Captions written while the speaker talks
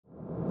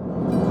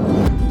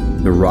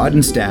The Rod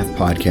and Staff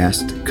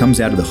podcast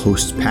comes out of the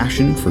host's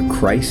passion for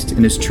Christ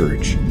and his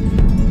church.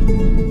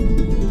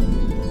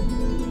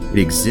 It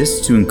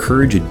exists to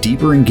encourage a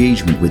deeper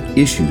engagement with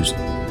issues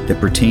that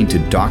pertain to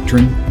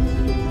doctrine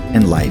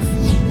and life.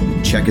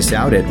 Check us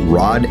out at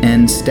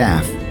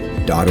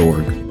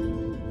rodandstaff.org.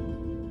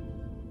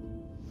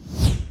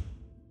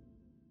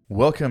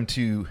 Welcome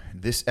to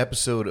this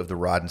episode of the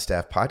Rod and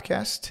Staff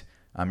podcast.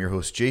 I'm your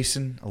host,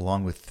 Jason,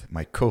 along with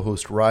my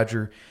co-host,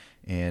 Roger.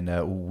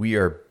 And we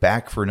are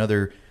back for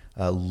another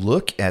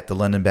look at the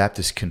London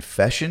Baptist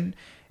Confession.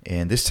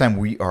 And this time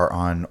we are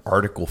on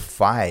Article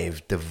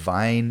 5,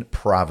 Divine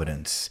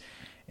Providence.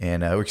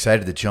 And we're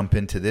excited to jump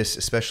into this,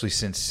 especially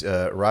since,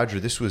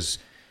 Roger, this was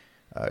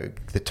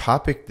the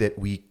topic that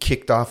we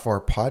kicked off our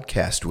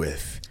podcast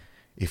with,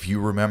 if you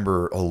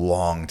remember, a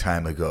long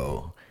time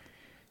ago.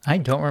 I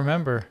don't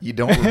remember. You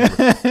don't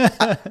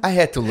remember? I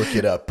had to look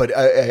it up, but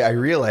I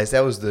realized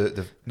that was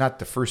the not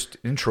the first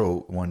intro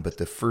one, but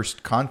the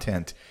first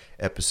content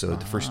episode.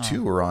 The first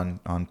two were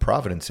on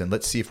Providence, and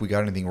let's see if we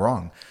got anything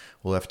wrong.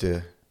 We'll have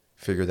to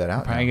figure that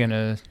out. Probably going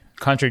to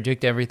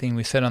contradict everything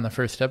we said on the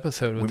first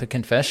episode with the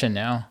confession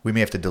now. We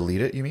may have to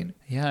delete it, you mean?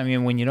 Yeah, I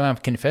mean, when you don't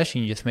have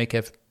confession, you just make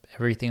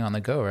everything on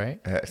the go,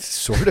 right? It's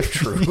sort of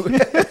true.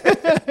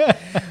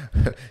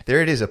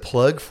 There it is, a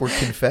plug for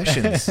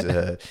confessions.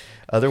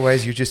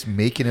 Otherwise, you're just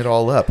making it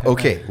all up.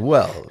 Okay,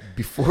 well,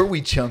 before we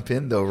jump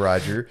in, though,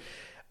 Roger,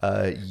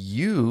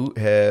 you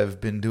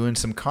have been doing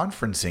some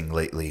conferencing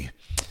lately.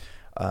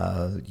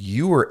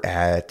 You were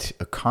at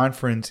a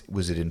conference.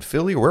 Was it in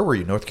Philly? Or where were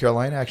you? North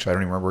Carolina? Actually, I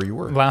don't even remember where you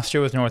were. Last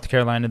year was North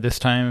Carolina. This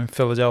time,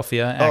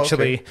 Philadelphia.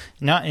 Actually, okay.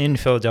 Not in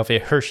Philadelphia,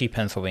 Hershey,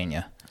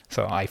 Pennsylvania.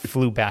 So I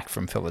flew back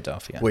from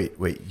Philadelphia. Wait.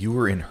 You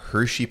were in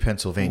Hershey,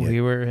 Pennsylvania. We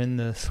were in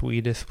the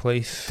sweetest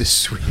place. The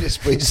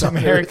sweetest place on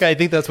America. Earth. I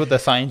think that's what the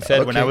sign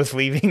said when I was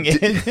leaving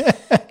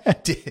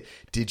it.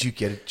 Did you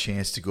get a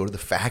chance to go to the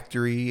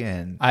factory?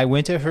 And I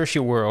went to Hershey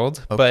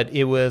World, but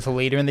it was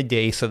later in the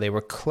day, so they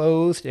were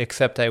closed,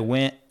 except I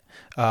went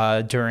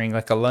during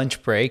like a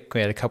lunch break.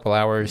 We had a couple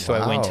hours, so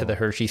I went to the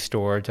Hershey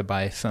store to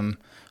buy some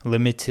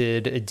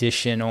limited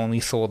edition, only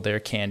sold their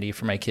candy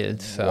for my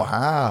kids. So.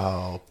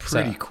 Wow,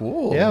 pretty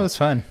cool. Yeah, it was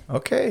fun.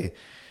 Okay,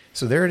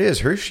 so there it is,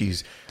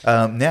 Hershey's.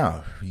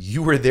 Now,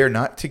 you were there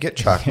not to get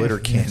chocolate or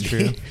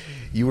candy.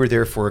 You were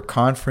there for a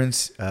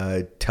conference.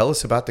 Tell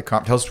us about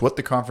tell us what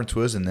the conference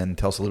was, and then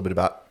tell us a little bit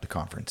about the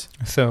conference.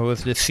 So it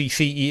was the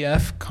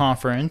CCEF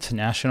conference,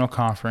 national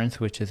conference,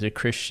 which is a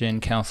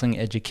Christian Counseling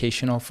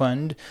Educational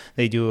Fund.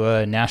 They do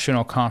a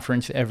national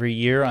conference every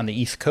year on the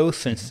East Coast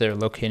since they're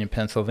located in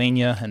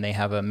Pennsylvania, and they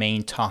have a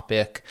main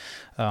topic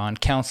on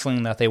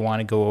counseling that they want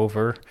to go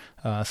over.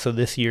 So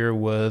this year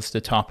was the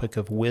topic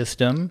of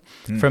wisdom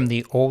from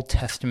the Old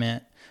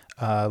Testament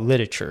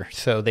literature.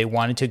 So they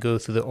wanted to go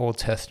through the Old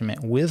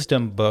Testament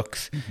wisdom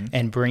books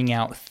and bring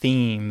out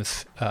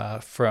themes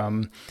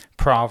from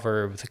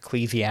Proverbs,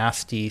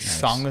 Ecclesiastes,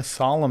 Song of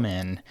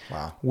Solomon,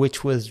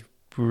 which was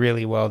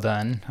really well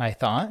done, I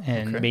thought,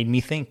 and made me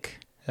think.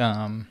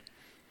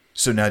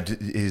 So now,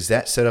 is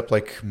that set up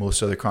like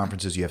most other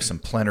conferences? You have some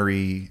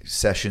plenary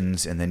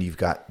sessions, and then you've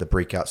got the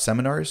breakout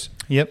seminars?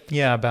 Yep.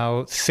 Yeah,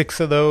 about 6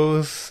 of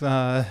those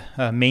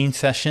main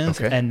sessions,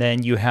 and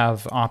then you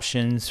have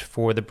options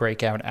for the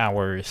breakout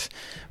hours.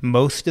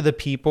 Most of the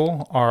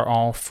people are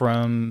all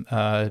from,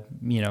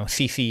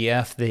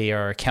 CCEF. They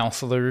are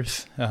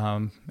counselors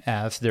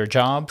as their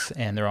jobs,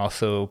 and they're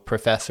also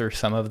professors,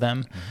 some of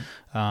them.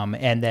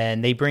 And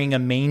then they bring a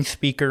main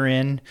speaker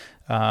in,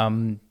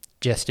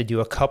 just to do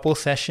a couple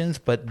sessions,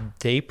 but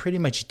they pretty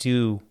much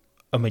do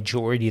a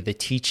majority of the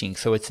teaching.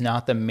 So it's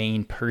not the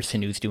main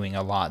person who's doing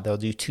a lot. They'll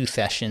do 2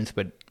 sessions,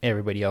 but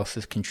everybody else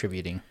is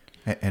contributing.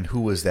 And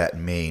who was that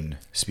main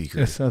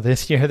speaker? So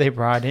this year they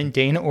brought in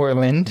Dana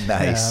Orland,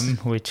 nice.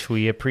 Which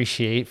we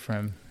appreciate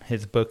from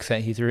his books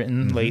that he's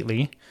written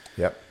lately.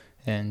 Yep.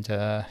 And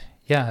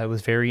it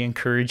was very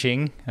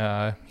encouraging.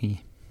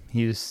 He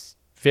was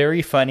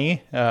very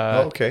funny,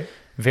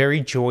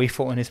 very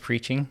joyful in his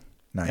preaching.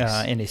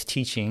 Nice. In his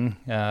teaching,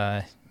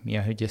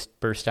 he just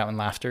burst out in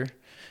laughter.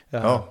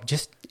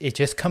 It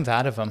just comes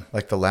out of him.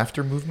 Like the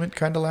laughter movement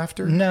kind of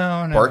laughter?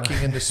 No.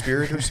 Barking in the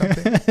spirit or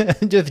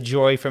something? Just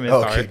joy from his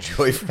heart. Okay,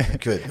 joy from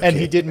good. Okay. And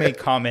he did make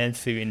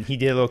comments, and he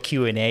did a little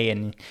Q&A,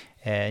 and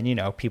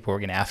people were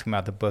going to ask him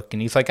about the book,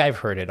 and he's like, I've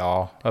heard it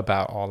all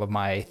about all of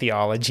my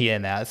theology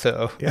and that.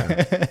 So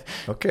yeah.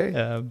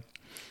 Okay.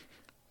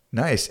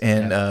 Nice.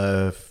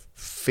 And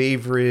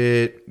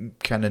favorite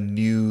kind of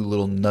new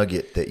little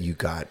nugget that you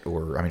got,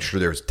 or I'm sure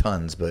there's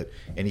tons, but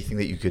anything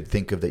that you could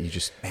think of that you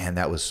just, man,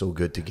 that was so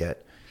good to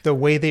get? The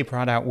way they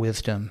brought out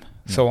wisdom.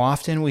 So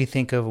often I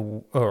think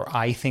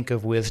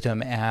of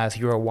wisdom as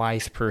you're a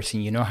wise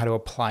person. You know how to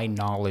apply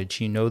knowledge.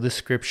 You know the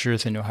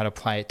scriptures and know how to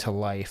apply it to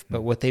life.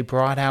 But what they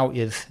brought out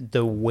is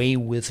the way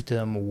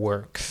wisdom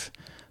works.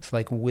 It's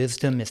like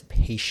wisdom is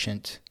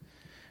patient.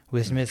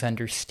 Wisdom is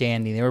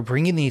understanding. They were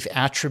bringing these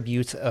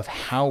attributes of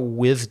how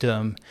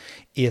wisdom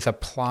is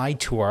applied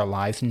to our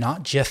lives,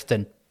 not just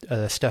the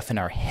stuff in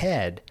our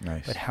head,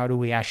 Nice. but how do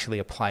we actually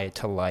apply it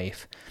to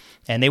life?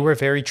 And they were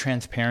very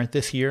transparent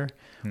this year,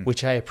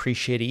 which I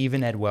appreciated.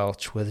 Even Ed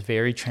Welch was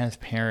very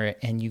transparent,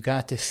 and you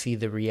got to see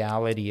the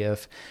reality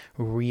of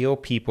real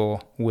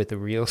people with the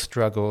real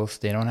struggles.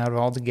 They don't have it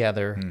all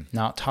together,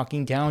 not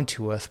talking down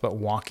to us, but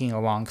walking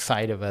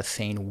alongside of us,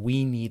 saying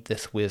we need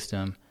this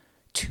wisdom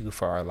too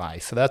for our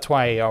lives. So that's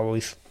why I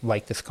always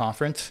like this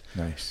conference.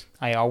 Nice.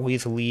 I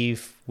always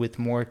leave with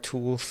more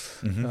tools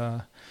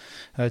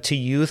to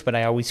use, but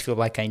I always feel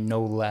like I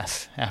know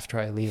less after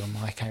I leave.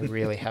 I'm like, I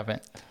really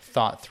haven't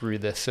thought through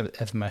this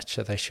as much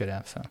as I should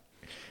have. So,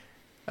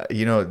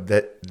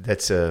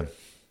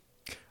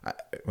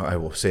 I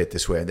will say it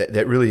this way.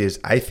 That really is,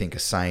 I think, a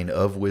sign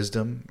of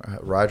wisdom,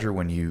 Roger,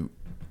 when you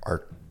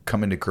are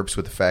coming to grips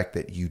with the fact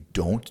that you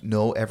don't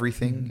know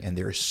everything and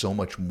there is so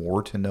much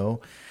more to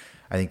know.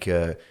 I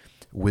think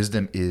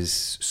wisdom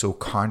is so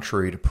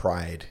contrary to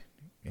pride,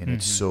 and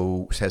it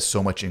has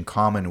so much in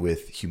common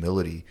with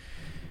humility.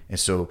 And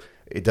so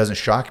it doesn't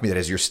shock me that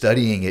as you're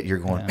studying it, you're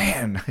going,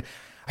 man,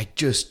 I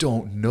just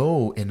don't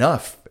know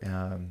enough.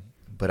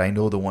 But I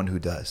know the one who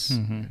does.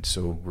 And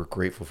so we're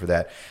grateful for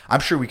that. I'm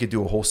sure we could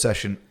do a whole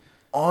session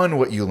on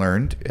what you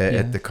learned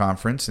at the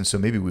conference. And so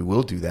maybe we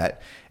will do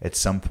that at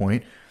some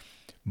point.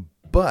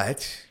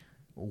 But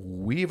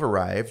we've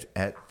arrived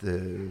at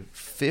the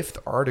 5th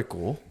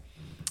article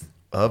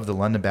of the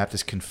London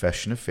Baptist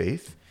Confession of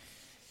Faith.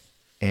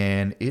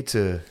 And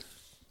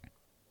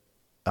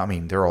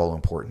they're all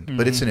important,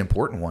 but it's an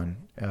important one.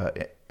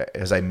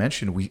 As I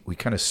mentioned, we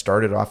kind of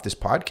started off this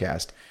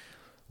podcast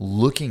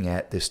looking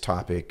at this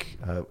topic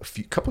a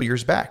couple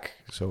years back.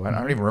 So I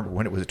don't even remember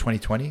when it was.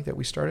 2020 that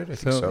we started. I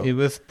think so. It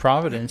was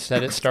Providence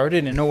that it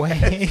started in a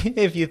way.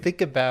 If you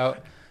think about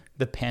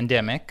the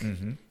pandemic,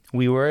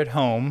 we were at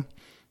home.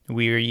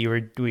 We were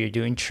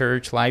doing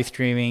church, live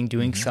streaming,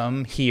 doing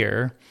some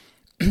here.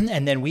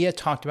 And then we had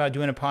talked about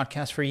doing a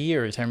podcast for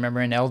years. I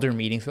remember in elder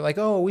meetings, we're like,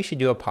 oh, we should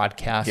do a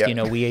podcast.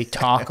 Yep. We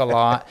talk a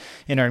lot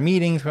in our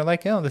meetings. We're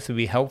like, oh, this would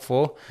be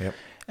helpful. Yep.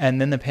 And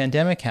then the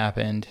pandemic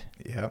happened.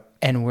 Yep.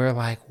 And we're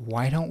like,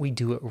 why don't we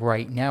do it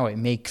right now? It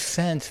makes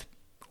sense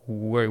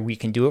where we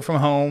can do it from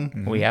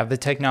home. We have the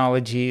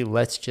technology.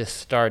 Let's just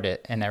start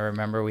it. And I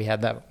remember we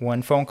had that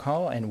one phone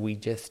call and we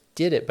just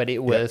did it. But it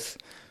was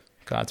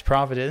God's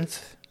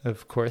providence,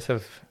 of course,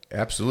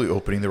 Absolutely,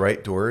 opening the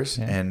right doors,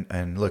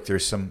 and look,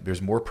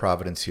 there's more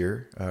providence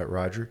here,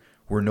 Roger.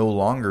 We're no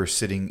longer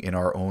sitting in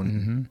our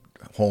own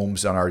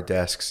homes on our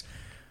desks,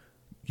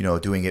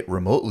 doing it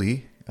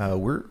remotely.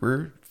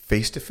 We're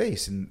face to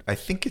face, and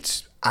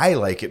I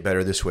like it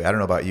better this way. I don't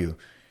know about you.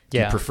 Do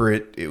you prefer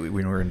it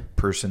when we're in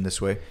person this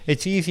way?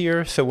 It's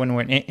easier, so when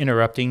we're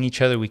interrupting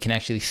each other, we can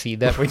actually see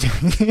that we're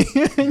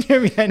doing.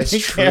 You're behind That's the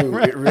true.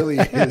 camera. It really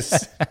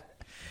is.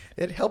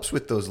 It helps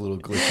with those little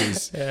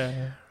glitches.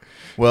 Yeah.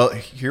 Well,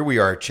 here we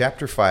are,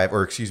 chapter 5,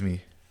 or excuse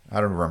me, I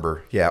don't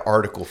remember. Yeah,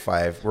 article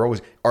 5. We're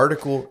always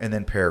article and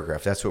then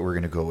paragraph. That's what we're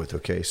going to go with,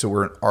 okay? So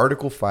we're in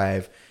article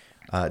 5,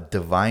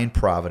 divine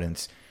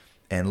providence,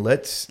 and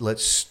let's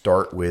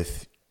start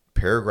with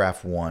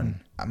paragraph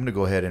 1. I'm going to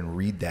go ahead and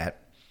read that.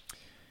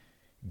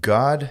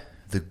 God,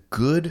 the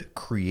good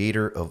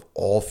creator of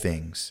all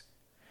things,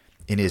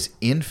 in his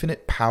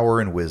infinite power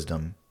and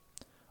wisdom,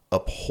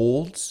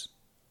 upholds,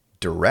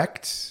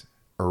 directs,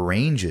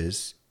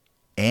 arranges,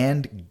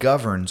 and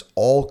governs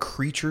all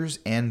creatures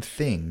and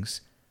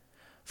things,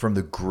 from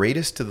the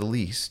greatest to the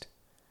least,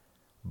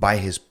 by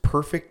his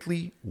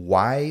perfectly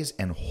wise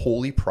and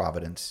holy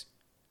providence,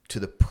 to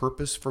the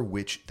purpose for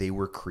which they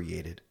were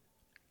created.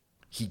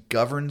 He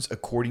governs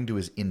according to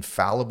his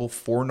infallible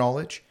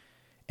foreknowledge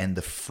and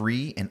the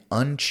free and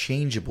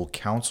unchangeable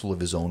counsel of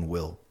his own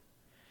will.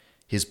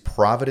 His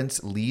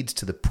providence leads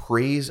to the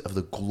praise of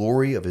the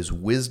glory of his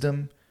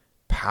wisdom,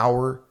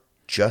 power,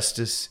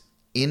 justice,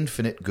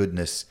 infinite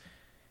goodness,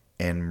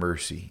 and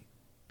mercy.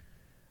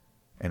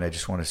 And I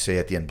just want to say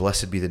at the end,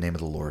 blessed be the name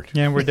of the Lord.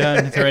 Yeah, we're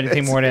done. Is there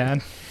anything more to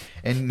add?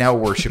 And now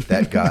worship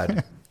that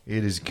God.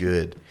 It is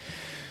good.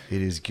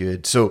 It is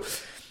good. So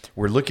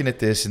we're looking at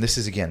this, and this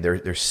is, again,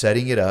 they're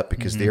setting it up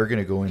because they're going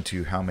to go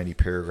into how many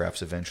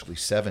paragraphs eventually?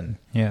 7.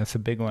 Yeah, it's a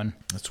big one.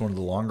 That's one of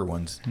the longer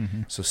ones.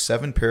 So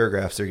 7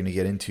 paragraphs they're going to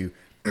get into,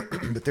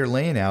 but they're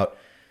laying out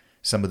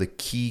some of the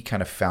key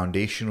kind of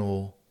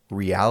foundational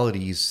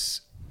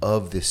realities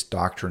of this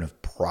doctrine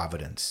of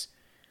providence.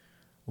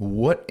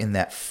 What in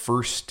that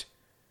first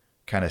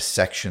kind of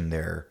section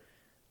there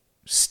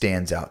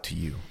stands out to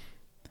you?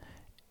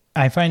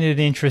 I find it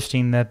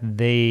interesting that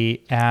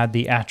they add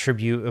the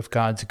attribute of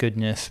God's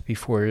goodness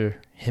before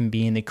him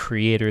being the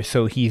creator.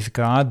 So he's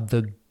God,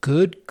 the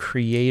good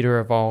creator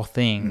of all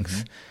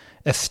things,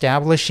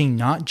 establishing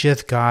not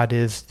just God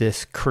is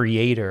this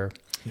creator,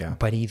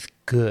 but he's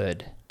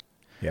good.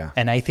 Yeah.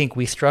 And I think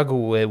we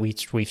struggle with,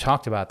 we've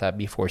talked about that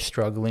before,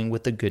 struggling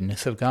with the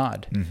goodness of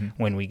God.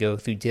 When we go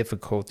through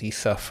difficulties,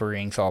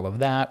 sufferings, all of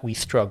that, we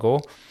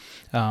struggle.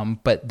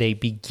 But they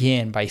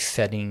begin by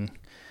setting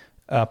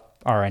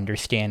up our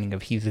understanding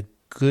of he's a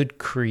good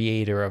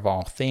creator of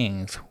all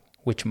things,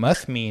 which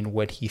must mean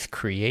what he's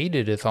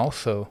created is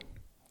also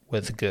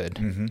was good.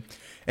 Mm-hmm.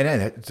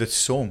 And that's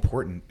so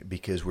important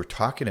because we're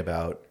talking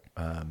about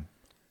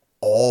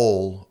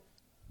all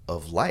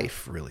of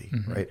life, really,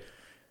 right?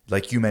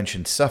 Like you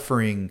mentioned,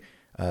 suffering.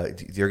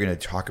 They're going to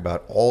talk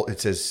about all. It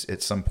says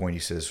at some point, he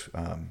says,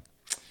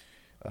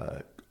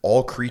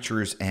 all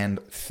creatures and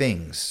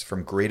things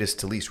from greatest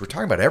to least. We're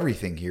talking about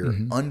everything here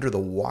under the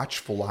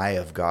watchful eye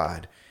of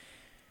God.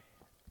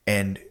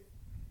 And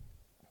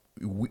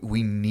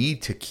we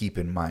need to keep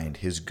in mind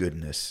his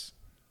goodness.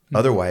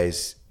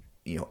 Otherwise,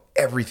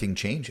 everything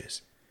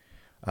changes.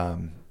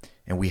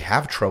 And we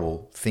have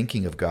trouble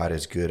thinking of God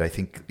as good. I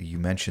think you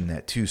mentioned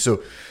that too.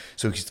 So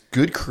he's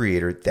good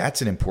creator.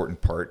 That's an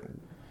important part.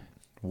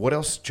 What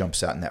else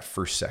jumps out in that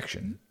first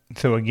section?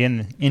 So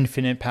again,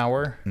 infinite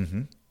power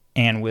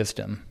and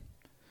wisdom.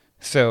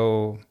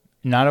 So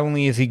not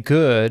only is he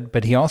good,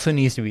 but he also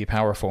needs to be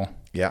powerful.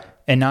 Yeah.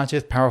 And not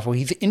just powerful,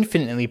 he's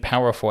infinitely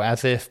powerful,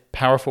 as if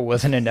powerful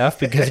wasn't enough,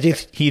 because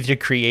he's the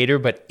creator,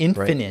 but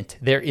infinite.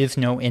 Right. There is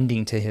no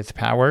ending to his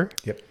power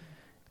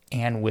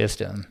and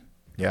wisdom.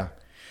 Yeah.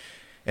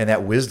 And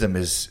that wisdom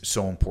is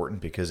so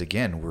important because,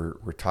 again,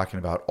 we're talking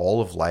about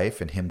all of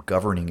life and him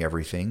governing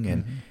everything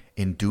and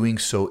in doing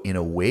so in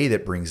a way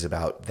that brings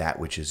about that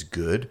which is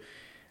good.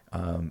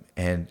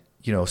 And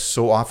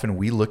so often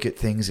we look at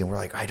things and we're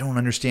like, I don't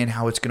understand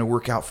how it's going to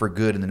work out for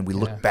good. And then we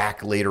look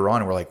back later on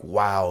and we're like,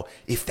 wow,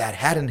 if that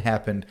hadn't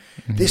happened,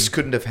 this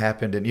couldn't have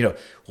happened. And,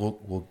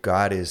 well,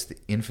 God is the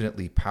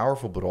infinitely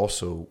powerful, but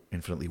also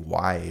infinitely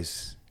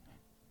wise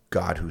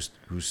God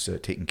who's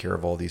taking care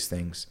of all these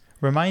things.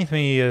 Reminds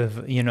me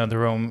of,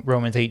 the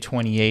Romans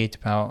 8:28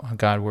 about how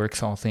God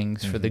works all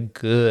things for the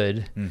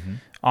good.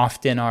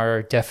 Often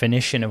our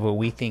definition of what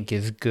we think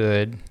is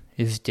good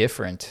is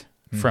different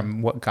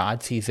from what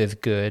God sees as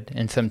good.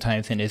 And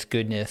sometimes in his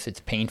goodness, it's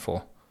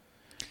painful,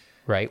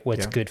 right?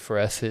 What's good for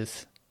us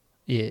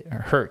it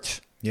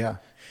hurts. Yeah.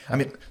 I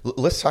mean,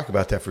 let's talk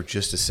about that for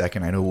just a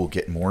second. I know we'll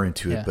get more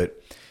into it,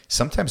 but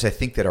sometimes I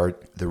think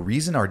that the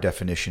reason our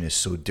definition is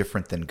so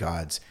different than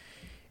God's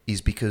is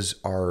because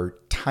our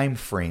time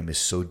frame is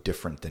so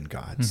different than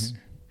God's.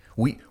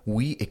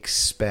 We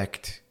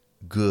expect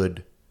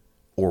good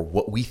or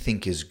what we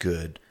think is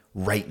good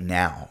right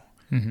now.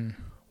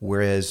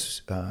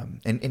 Whereas,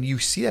 and you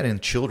see that in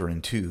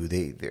children too,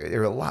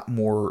 they're a lot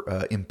more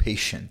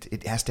impatient.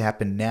 It has to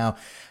happen now.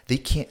 They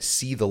can't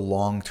see the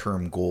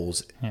long-term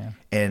goals. Yeah.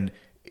 And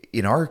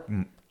in our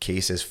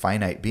case as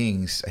finite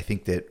beings, I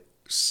think that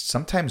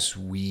sometimes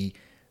we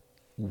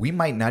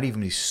might not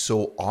even be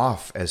so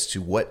off as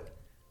to what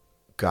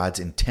God's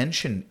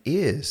intention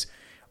is.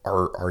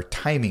 Our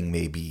timing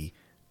may be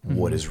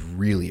what is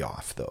really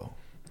off, though.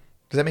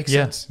 Does that make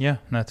sense? Yeah,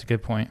 that's a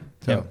good point.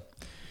 So,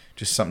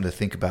 just something to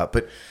think about.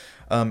 But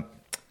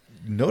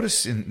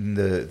notice in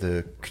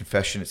the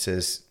confession it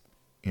says,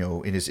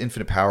 in his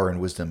infinite power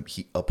and wisdom,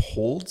 he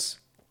upholds,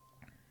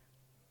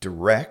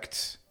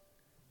 directs,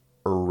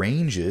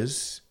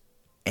 arranges,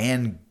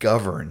 and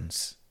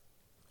governs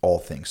all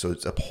things. So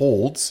it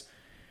upholds,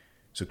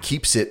 so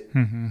keeps it,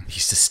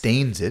 he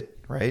sustains it,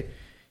 right?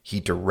 He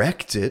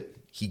directs it,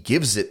 he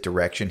gives it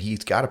direction.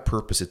 He's got a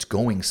purpose. It's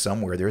going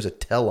somewhere. There's a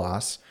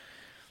telos.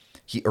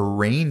 He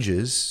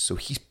arranges, so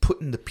he's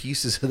putting the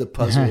pieces of the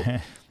puzzle,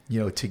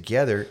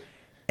 together,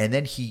 and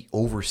then he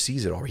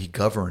oversees it all. He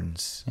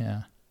governs.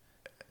 Yeah.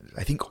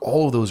 I think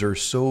all of those are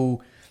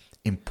so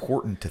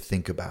important to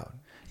think about.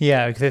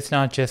 Yeah, because it's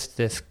not just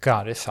this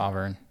God is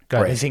sovereign.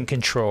 God is in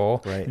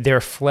control. Right.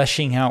 They're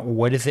fleshing out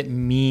what does it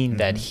mean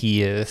that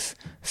he is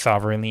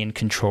sovereignly in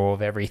control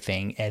of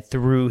everything, and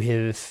through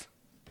his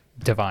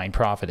divine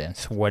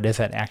providence. What does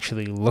that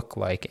actually look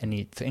like? And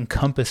it's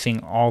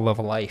encompassing all of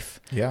life.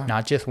 Yeah.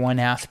 Not just one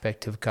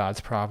aspect of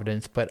God's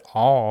providence, but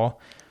all.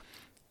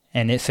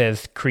 And it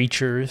says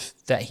creatures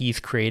that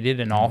he's created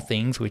and all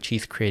things which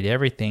he's created,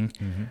 everything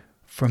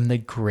from the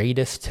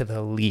greatest to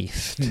the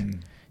least.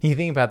 You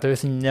think about it,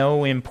 there's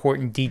no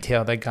important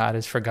detail that God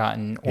has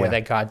forgotten or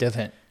that God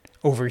doesn't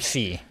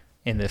oversee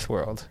in this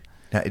world.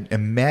 Now,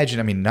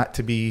 imagine, not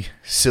to be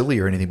silly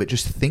or anything, but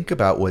just think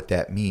about what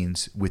that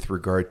means with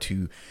regard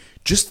to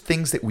just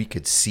things that we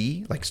could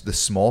see, like the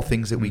small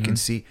things that we can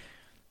see.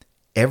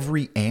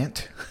 Every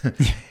ant,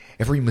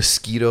 every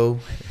mosquito,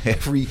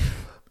 every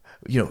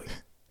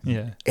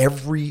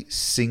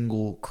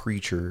single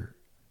creature,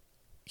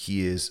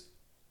 he is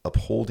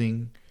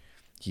upholding,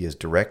 he is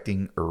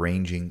directing,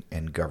 arranging,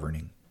 and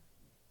governing.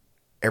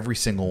 Every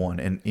single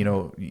one. And,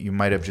 you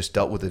might have just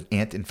dealt with an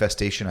ant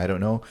infestation, I don't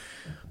know,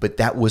 but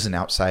that wasn't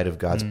outside of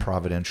God's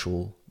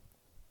providential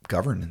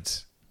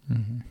governance.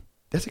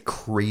 That's a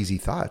crazy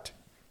thought.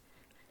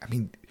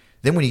 Then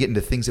when you get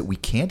into things that we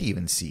can't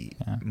even see,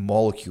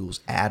 molecules,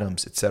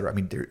 atoms, etc.,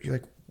 you're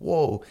like,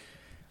 whoa.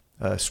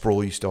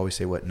 Sproul used to always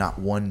say, not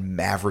one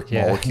maverick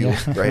molecule,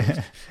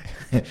 right?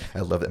 I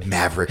love that,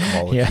 maverick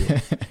molecule.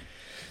 Yeah.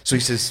 So he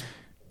says,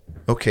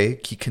 okay,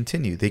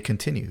 they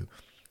continue.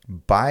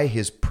 By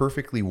his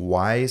perfectly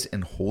wise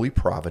and holy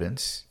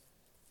providence,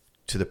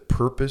 to the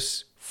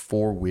purpose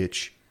for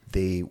which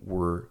they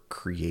were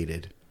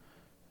created.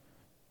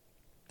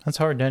 That's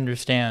hard to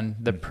understand,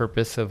 the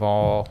purpose of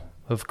all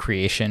of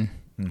creation.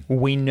 Mm.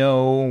 We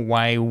know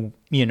why,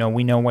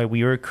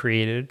 we were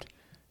created,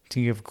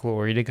 to give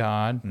glory to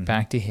God,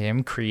 back to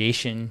him.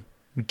 Creation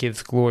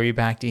gives glory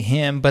back to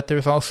him, but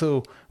there's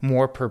also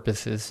more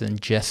purposes than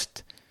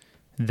just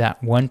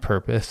that one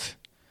purpose.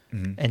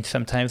 Mm-hmm. And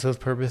sometimes those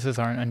purposes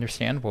aren't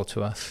understandable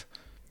to us.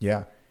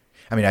 Yeah.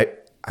 I mean,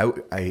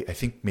 I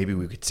think maybe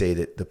we could say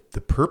that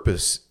the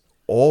purpose,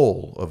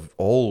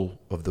 all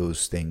of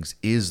those things,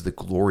 is the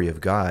glory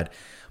of God.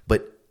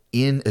 But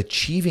in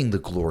achieving the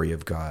glory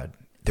of God,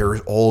 there are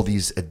all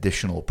these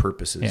additional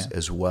purposes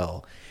as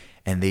well.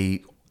 And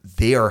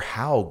they are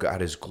how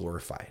God is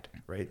glorified,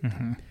 right?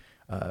 Mm-hmm.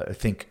 I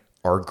think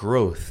our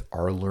growth,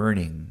 our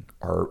learning,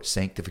 our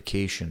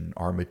sanctification,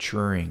 our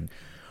maturing,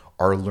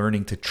 our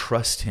learning to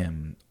trust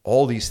him,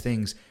 all these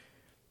things,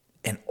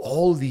 and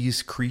all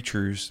these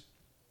creatures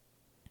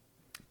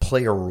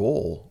play a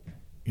role.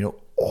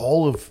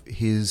 All of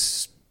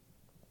his,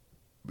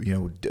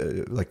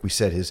 like we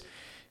said,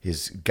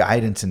 his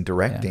guidance and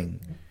directing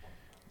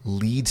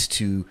leads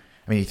to,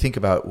 you think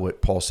about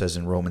what Paul says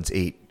in Romans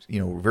 8,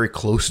 we're very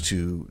close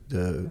to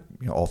the,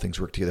 all things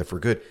work together for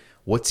good.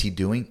 What's he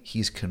doing?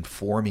 He's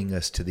conforming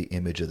us to the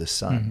image of the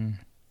Son.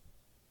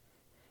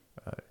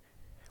 Mm-hmm.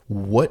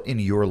 What in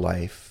your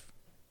life,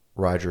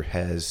 Roger,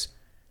 has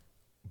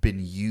been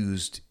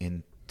used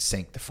in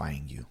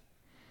sanctifying you?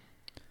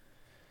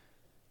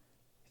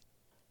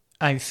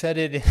 I said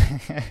it.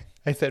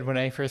 I said when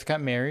I first got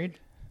married,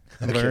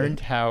 I learned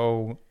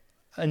how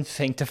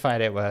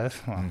unsanctified it was.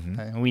 Well,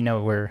 we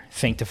know we're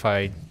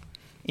sanctified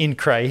in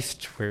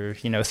Christ. We're,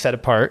 set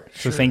apart.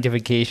 Sure. So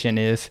sanctification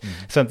is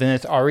something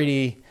that's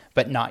already,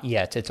 but not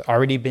yet. It's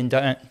already been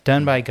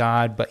done by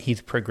God, but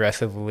he's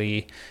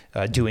progressively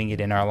doing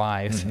it in our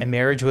lives. Mm-hmm. And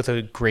marriage was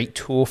a great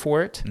tool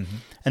for it. Mm-hmm.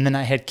 And then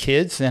I had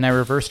kids, and I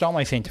reversed all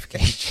my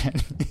sanctification.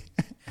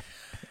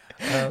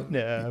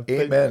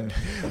 Amen.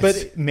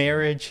 But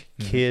marriage,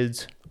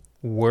 kids,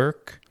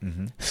 work,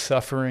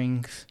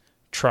 sufferings,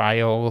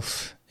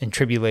 trials and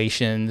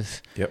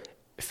tribulations,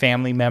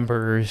 family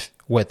members,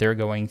 what they're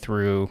going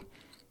through,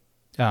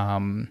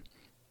 all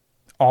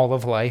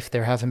of life.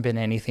 There hasn't been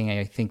anything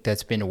I think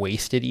that's been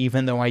wasted,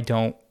 even though I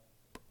don't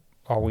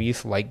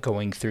always like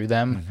going through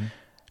them. Mm-hmm.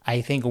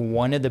 I think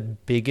one of the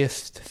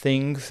biggest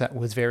things that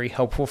was very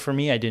helpful for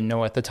me, I didn't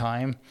know at the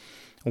time,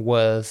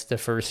 was the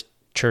first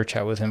church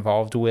I was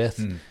involved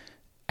with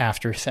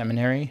after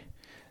seminary.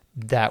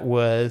 That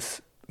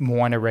was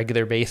more on a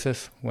regular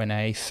basis when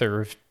I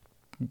served,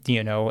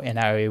 and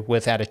I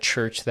was at a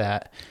church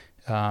that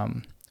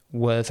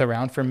was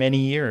around for many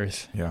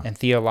years. Yeah. And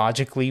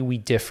theologically, we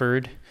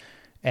differed,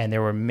 and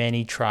there were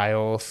many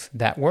trials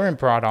that weren't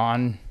brought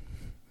on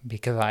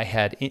because I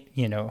had,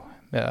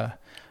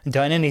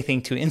 done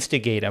anything to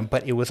instigate them,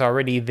 but it was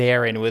already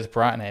there and it was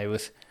brought, and I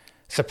was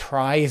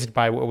surprised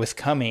by what was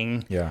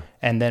coming. Yeah.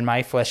 And then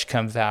my flesh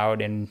comes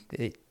out, and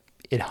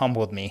it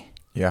humbled me.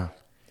 Yeah.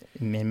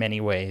 In many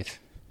ways.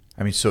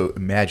 So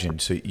imagine,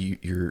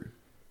 your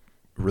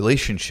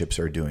relationships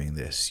are doing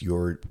this.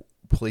 Your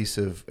place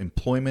of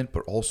employment,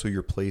 but also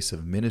your place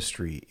of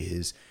ministry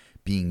is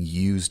being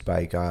used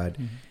by God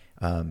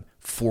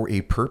for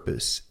a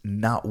purpose.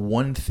 Not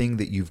one thing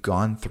that you've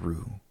gone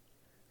through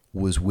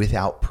was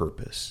without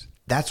purpose.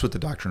 That's what the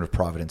doctrine of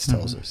providence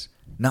tells us.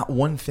 Not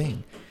one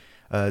thing.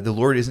 The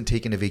Lord isn't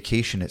taking a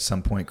vacation at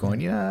some point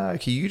going,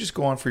 okay, you just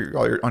go on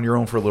on your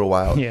own for a little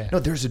while. Yeah. No,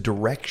 there's a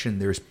direction,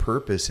 there's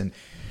purpose. And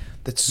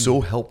that's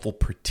so helpful,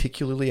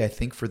 particularly, I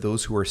think, for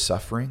those who are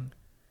suffering,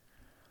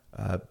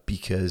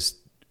 because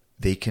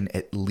they can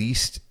at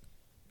least,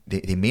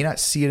 they may not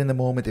see it in the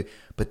moment,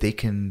 but they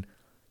can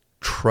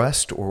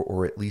trust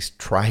or at least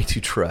try to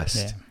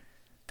trust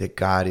that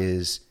God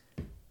is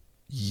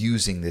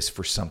using this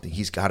for something.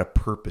 He's got a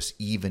purpose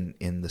even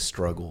in the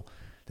struggle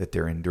that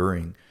they're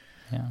enduring.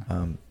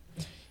 Yeah.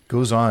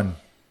 Goes on.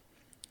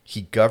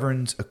 He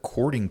governs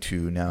according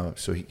to now.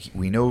 So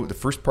we know the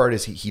first part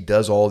is he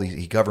does all these.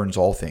 He governs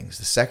all things.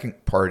 The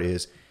second part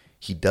is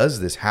he does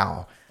this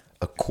how?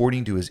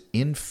 According to his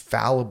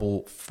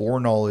infallible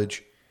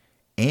foreknowledge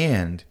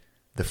and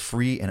the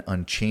free and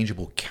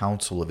unchangeable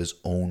counsel of his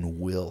own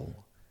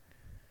will.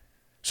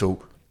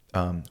 So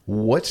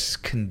what's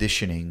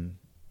conditioning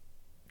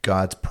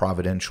God's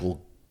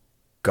providential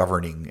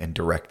governing and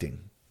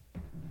directing?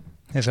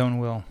 His own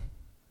will.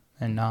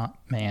 And not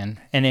man.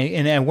 And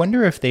I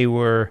wonder if they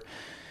were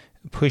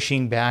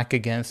pushing back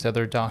against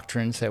other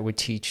doctrines that would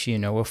teach,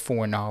 a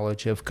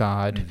foreknowledge of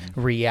God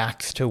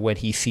reacts to what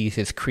he sees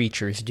his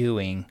creatures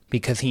doing,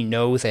 because he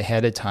knows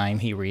ahead of time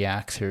he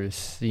reacts.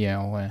 There's,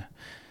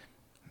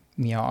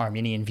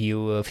 Arminian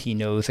view of he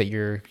knows that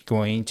you're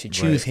going to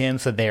choose him,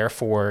 so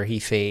therefore he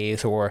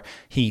saves, or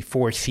he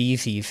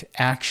foresees these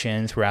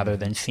actions rather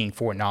than seeing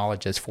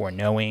foreknowledge as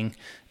foreknowing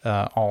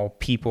all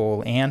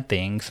people and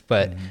things.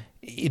 But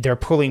they're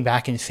pulling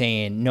back and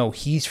saying, no,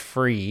 he's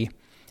free,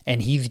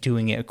 and he's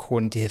doing it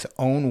according to his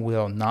own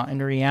will, not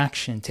in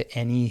reaction to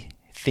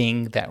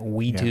anything that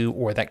we do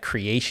or that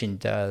creation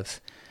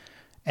does.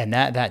 And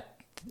that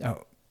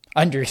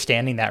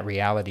understanding that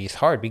reality is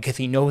hard because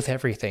he knows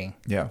everything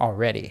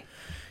already.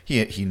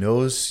 He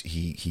knows,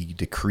 he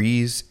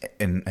decrees,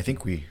 and I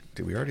think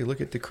did we already look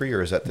at decree,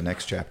 or is that the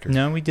next chapter?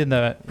 No, we did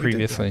that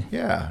previously.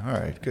 Yeah, all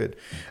right, good.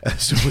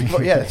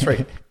 Yeah, that's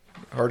right.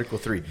 Article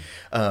 3.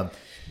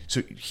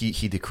 So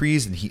he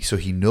decrees, and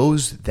he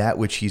knows that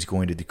which he's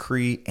going to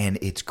decree, and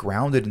it's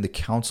grounded in the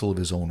counsel of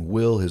his own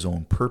will, his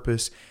own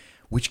purpose,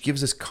 which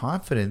gives us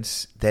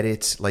confidence that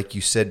it's, like you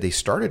said, they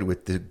started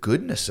with the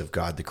goodness of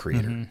God the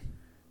Creator.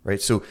 Right?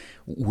 So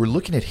we're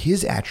looking at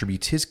his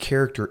attributes, his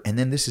character, and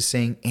then this is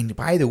saying, and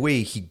by the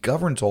way, he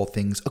governs all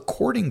things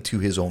according to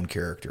his own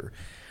character.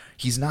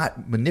 He's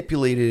not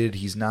manipulated.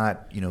 He's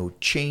not,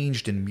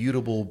 changed and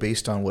mutable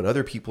based on what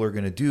other people are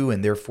going to do.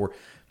 And therefore,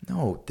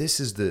 no, this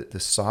is the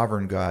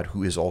sovereign God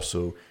who is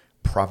also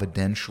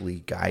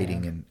providentially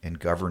guiding and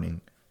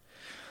governing.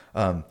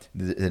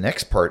 The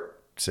next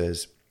part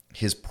says,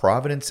 his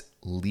providence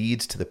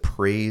leads to the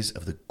praise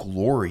of the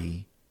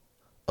glory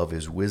of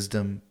his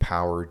wisdom,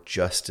 power,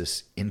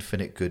 justice,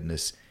 infinite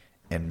goodness,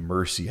 and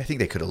mercy. I think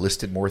they could have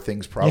listed more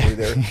things probably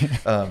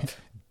there.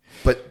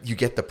 But you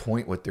get the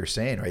point what they're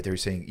saying, right? They're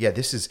saying,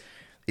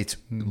 it's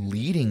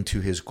leading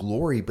to his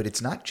glory, but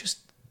it's not just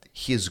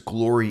his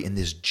glory in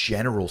this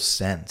general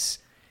sense.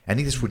 I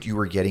think that's what you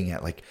were getting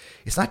at. Like,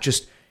 it's not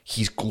just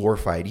he's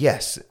glorified.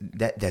 Yes,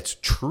 that's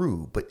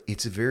true, but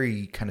it's a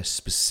very kind of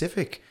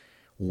specific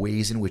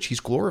ways in which he's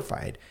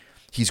glorified.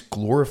 He's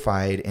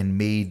glorified and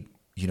made,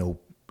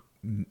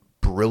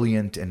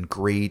 brilliant and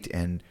great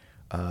and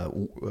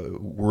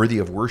worthy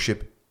of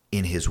worship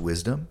in his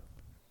wisdom,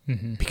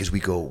 because we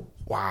go,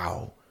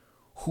 wow,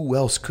 who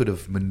else could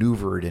have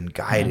maneuvered and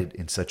guided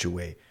in such a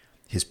way?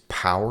 His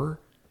power,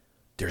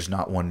 there's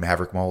not one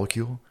maverick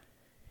molecule.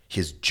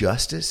 His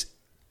justice,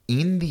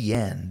 in the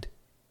end,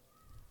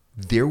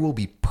 there will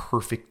be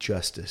perfect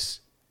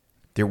justice.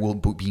 There will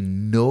be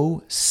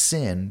no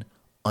sin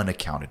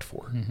unaccounted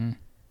for.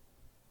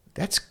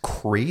 That's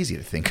crazy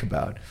to think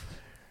about.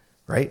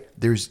 Right?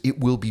 It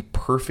will be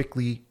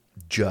perfectly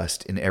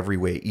just in every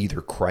way.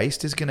 Either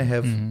Christ is going to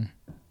have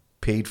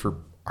paid for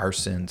our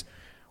sins,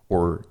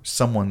 or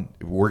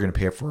we're going to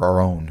pay for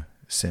our own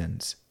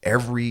sins.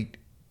 Every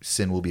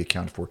sin will be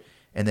accounted for.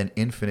 And then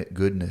infinite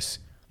goodness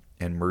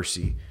and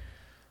mercy.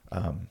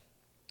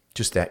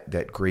 Just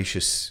that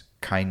gracious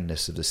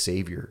kindness of the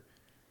Savior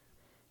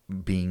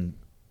being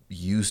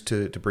used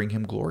to bring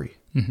him glory.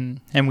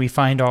 And we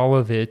find all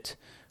of it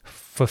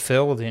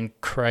fulfilled in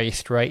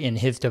Christ, right? In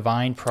his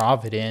divine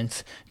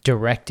providence,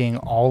 directing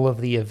all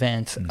of the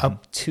events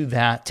up to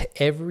that,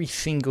 to every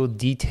single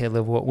detail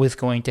of what was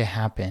going to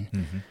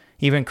happen.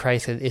 Even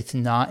Christ said, it's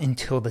not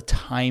until the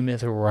time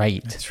is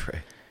right. That's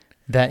right.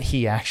 That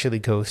he actually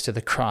goes to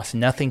the cross.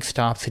 Nothing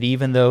stops it,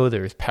 even though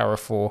there's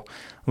powerful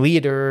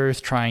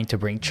leaders trying to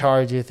bring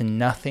charges, and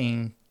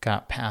nothing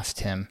got past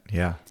him.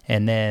 Yeah.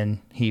 And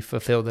then he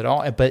fulfilled it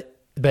all. But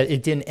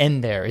it didn't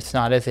end there. It's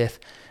not as if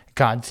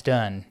God's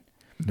done.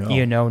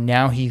 No.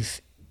 Now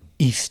he's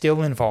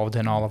still involved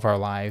in all of our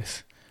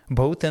lives,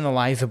 both in the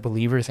lives of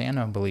believers and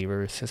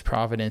unbelievers. His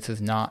providence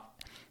is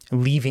not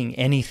leaving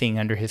anything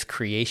under his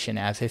creation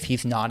as if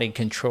he's not in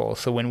control.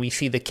 So when we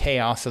see the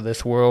chaos of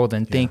this world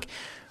and think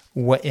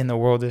what in the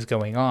world is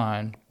going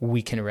on,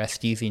 we can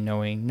rest easy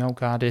knowing, no,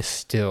 God is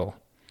still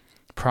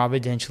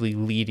providentially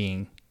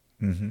leading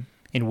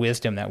in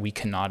wisdom that we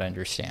cannot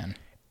understand.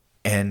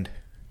 And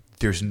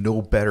there's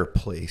no better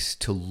place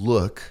to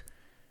look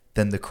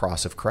than the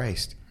cross of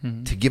Christ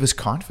to give us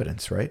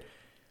confidence, right?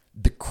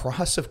 The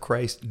cross of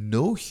Christ,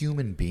 no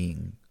human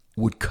being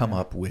would come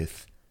up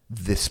with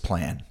this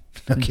plan,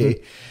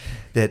 okay?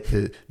 That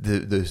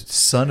the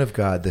Son of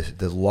God,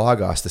 the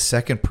Logos, the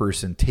second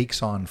person,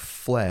 takes on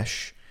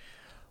flesh,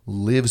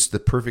 lives the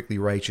perfectly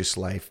righteous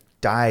life,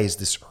 dies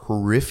this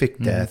horrific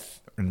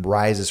death, and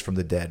rises from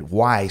the dead.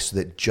 Why? So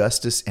that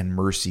justice and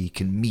mercy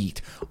can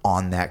meet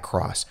on that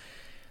cross.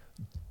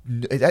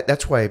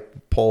 That's why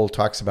Paul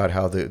talks about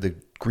how the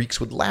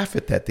Greeks would laugh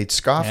at that. They'd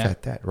scoff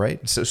at that,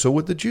 right? So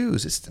would the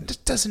Jews. It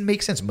just doesn't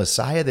make sense.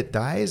 Messiah that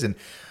dies and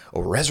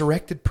a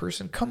resurrected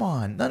person. Come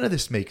on. None of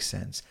this makes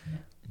sense.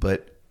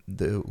 But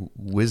the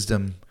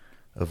wisdom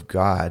of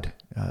God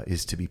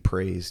is to be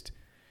praised.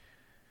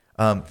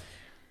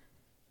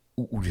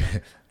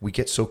 We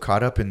get so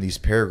caught up in these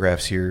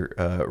paragraphs here,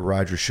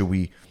 Roger. Should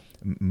we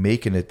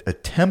make an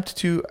attempt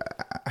to?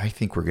 I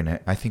think we're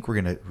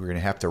gonna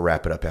have to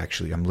wrap it up.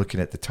 Actually, I'm looking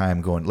at the time,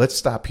 going, let's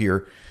stop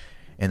here,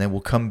 and then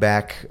we'll come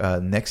back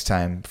next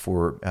time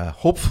for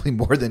hopefully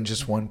more than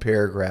just one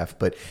paragraph.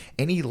 But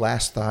any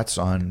last thoughts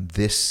on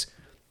this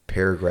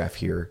paragraph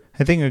here?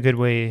 I think a good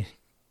way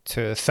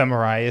to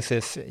summarize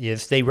this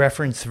is they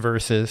reference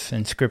verses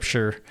in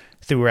Scripture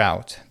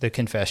throughout the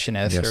confession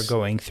as they're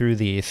going through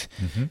these.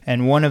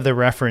 And one of the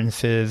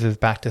references is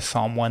back to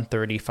Psalm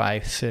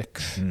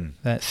 135:6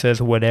 that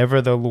says,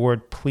 whatever the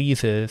Lord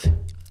pleases,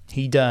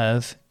 he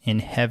does in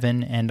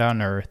heaven and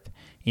on earth,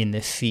 in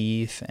the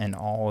seas and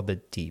all the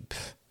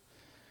deeps.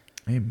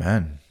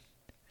 Amen.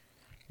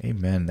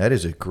 Amen. That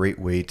is a great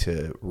way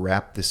to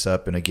wrap this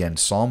up. And again,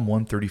 Psalm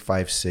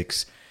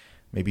 135:6,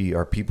 maybe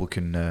our people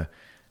can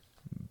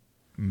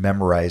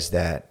memorize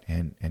that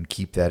and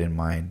keep that in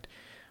mind.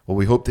 Well,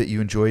 we hope that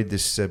you enjoyed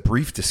this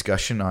brief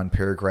discussion on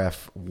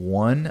paragraph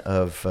 1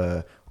 of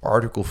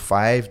Article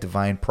 5,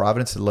 Divine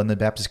Providence of the London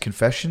Baptist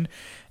Confession,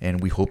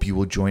 and we hope you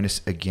will join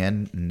us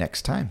again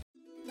next time.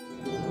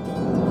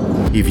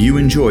 If you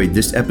enjoyed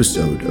this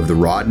episode of the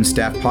Rod and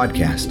Staff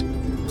Podcast,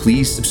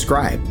 please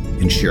subscribe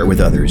and share with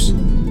others.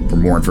 For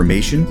more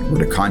information or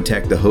to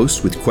contact the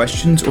host with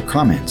questions or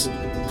comments,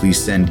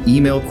 please send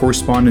email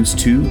correspondence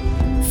to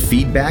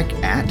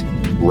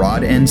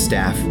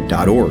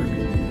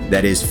feedback@rodnstaff.org.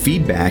 That is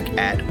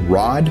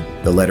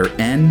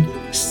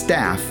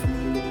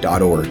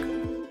feedback@staff.org.